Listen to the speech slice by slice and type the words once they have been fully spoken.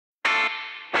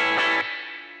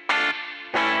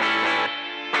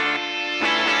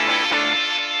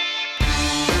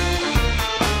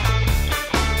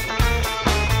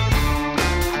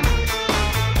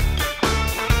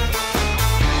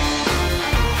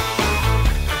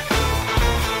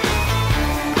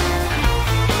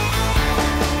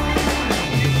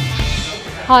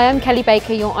Hi, I'm Kelly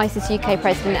Baker, your ISES UK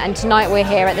President, and tonight we're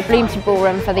here at the Bloomsbury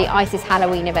Ballroom for the ISES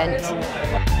Halloween event.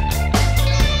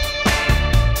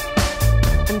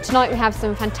 And tonight we have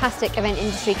some fantastic event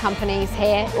industry companies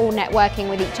here, all networking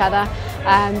with each other.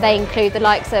 They include the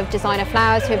likes of Designer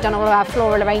Flowers, who have done all of our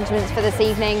floral arrangements for this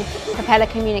evening, Propeller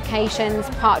Communications,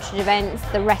 Partridge Events,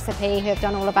 The Recipe, who have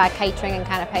done all of our catering and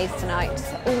canapes tonight.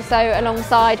 Also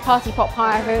alongside Party Pop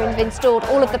Hire, who have installed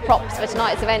all of the props for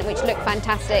tonight's event, which look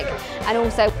fantastic, and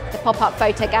also the pop-up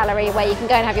photo gallery where you can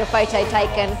go and have your photo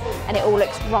taken and it all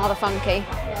looks rather funky.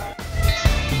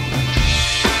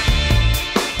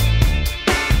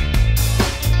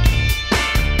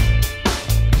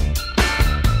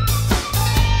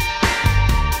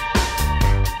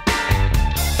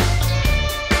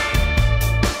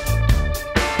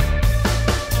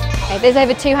 There's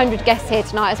over 200 guests here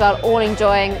tonight as well, all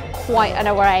enjoying quite an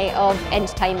array of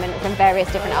entertainment from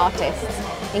various different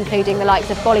artists, including the likes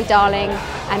of Bolly Darling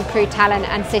and Crew Talent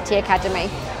and City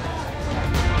Academy.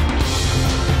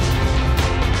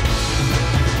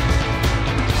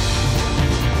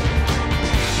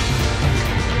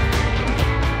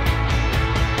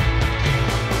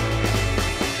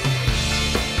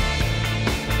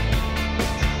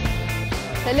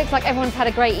 So it looks like everyone's had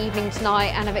a great evening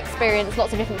tonight and have experienced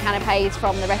lots of different canapes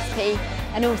from The Recipe,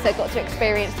 and also got to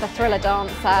experience the thriller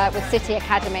dance with City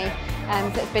Academy.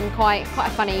 So it's been quite a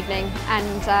fun evening,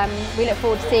 and we look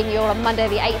forward to seeing you all on Monday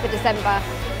the 8th of December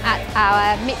at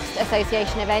our mixed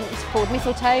association event called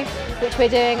Mistletoe, which we're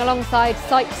doing alongside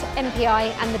Site,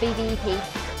 MPI and the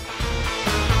BVEP.